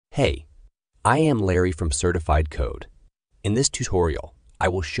Hey, I am Larry from Certified Code. In this tutorial, I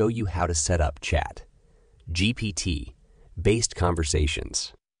will show you how to set up chat, GPT-based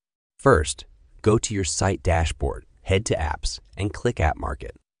conversations. First, go to your site dashboard, head to Apps, and click App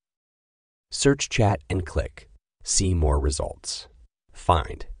Market. Search Chat and click See More Results.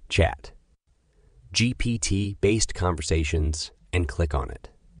 Find Chat, GPT-based conversations, and click on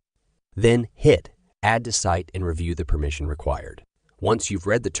it. Then hit Add to Site and review the permission required. Once you've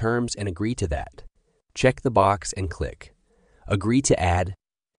read the terms and agree to that, check the box and click Agree to Add.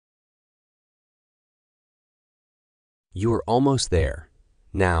 You are almost there.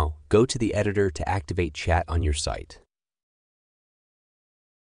 Now, go to the editor to activate chat on your site.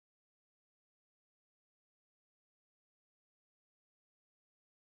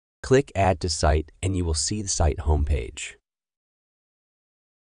 Click Add to Site and you will see the site homepage.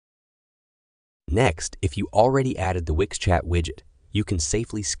 Next, if you already added the Wix Chat widget, you can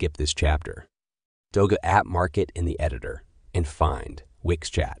safely skip this chapter. Go to App Market in the editor and find Wix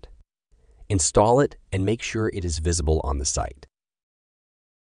Chat. Install it and make sure it is visible on the site.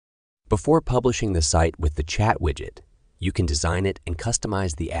 Before publishing the site with the chat widget, you can design it and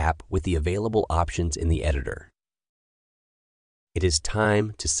customize the app with the available options in the editor. It is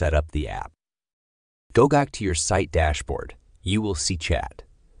time to set up the app. Go back to your site dashboard. You will see chat,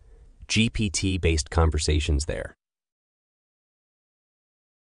 GPT-based conversations there.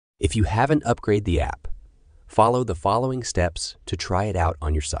 If you haven't upgraded the app, follow the following steps to try it out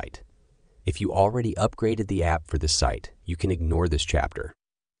on your site. If you already upgraded the app for this site, you can ignore this chapter.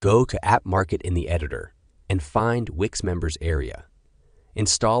 Go to App Market in the editor and find Wix Members area.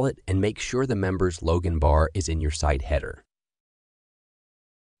 Install it and make sure the members login bar is in your site header.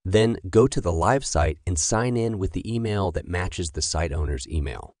 Then go to the live site and sign in with the email that matches the site owner's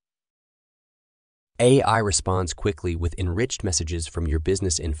email. AI responds quickly with enriched messages from your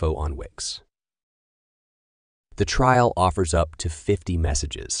business info on Wix. The trial offers up to 50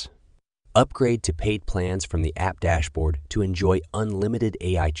 messages. Upgrade to paid plans from the app dashboard to enjoy unlimited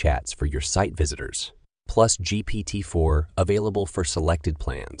AI chats for your site visitors, plus GPT-4 available for selected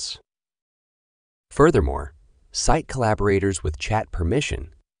plans. Furthermore, site collaborators with chat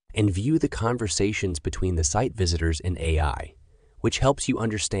permission and view the conversations between the site visitors and AI, which helps you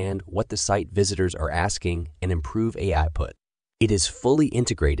understand what the site visitors are asking and improve AI output. It is fully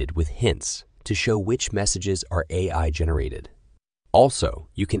integrated with hints to show which messages are AI generated. Also,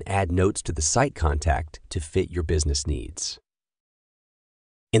 you can add notes to the site contact to fit your business needs.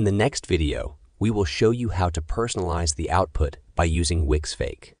 In the next video, we will show you how to personalize the output by using Wix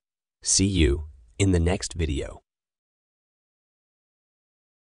Fake. See you in the next video.